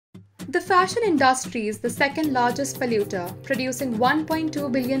The fashion industry is the second largest polluter, producing 1.2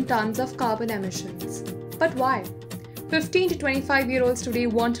 billion tons of carbon emissions. But why? 15 to 25-year-olds today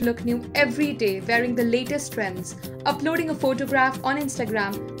want to look new every day, wearing the latest trends, uploading a photograph on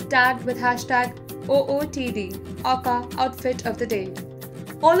Instagram tagged with hashtag OOTD, Aka Outfit of the Day.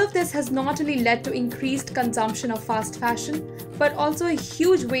 All of this has not only led to increased consumption of fast fashion, but also a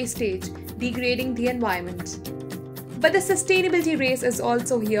huge wastage, degrading the environment. But the sustainability race is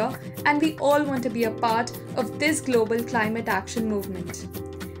also here, and we all want to be a part of this global climate action movement.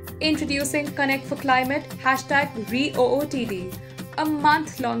 Introducing Connect4Climate #ReOOTD, a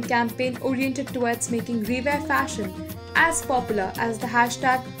month-long campaign oriented towards making rewear fashion as popular as the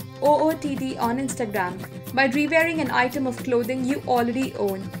hashtag OOTD on Instagram by rewearing an item of clothing you already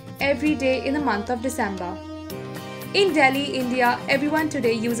own every day in the month of December. In Delhi, India, everyone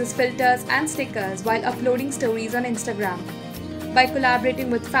today uses filters and stickers while uploading stories on Instagram. By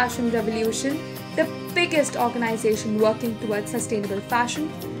collaborating with Fashion Revolution, the biggest organization working towards sustainable fashion,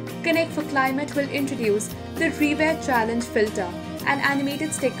 Connect4Climate will introduce the Rewear Challenge filter and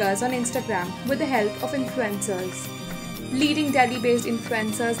animated stickers on Instagram with the help of influencers. Leading Delhi-based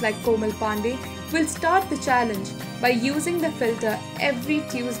influencers like Komal Pandey will start the challenge by using the filter every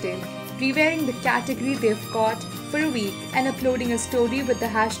Tuesday, rewearing the category they've got for a week and uploading a story with the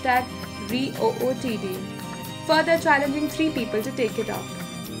hashtag ReOOTD, further challenging 3 people to take it up.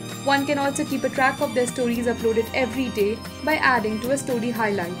 One can also keep a track of their stories uploaded every day by adding to a story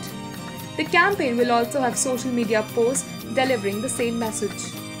highlight. The campaign will also have social media posts delivering the same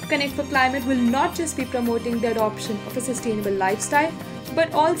message. Connect4Climate will not just be promoting the adoption of a sustainable lifestyle,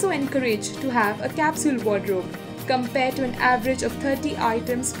 but also encourage to have a capsule wardrobe compared to an average of 30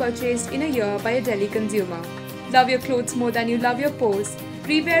 items purchased in a year by a Delhi consumer. Love your clothes more than you love your pose.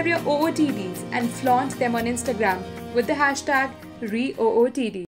 Rewear your OOTDs and flaunt them on Instagram with the hashtag ReOOTD.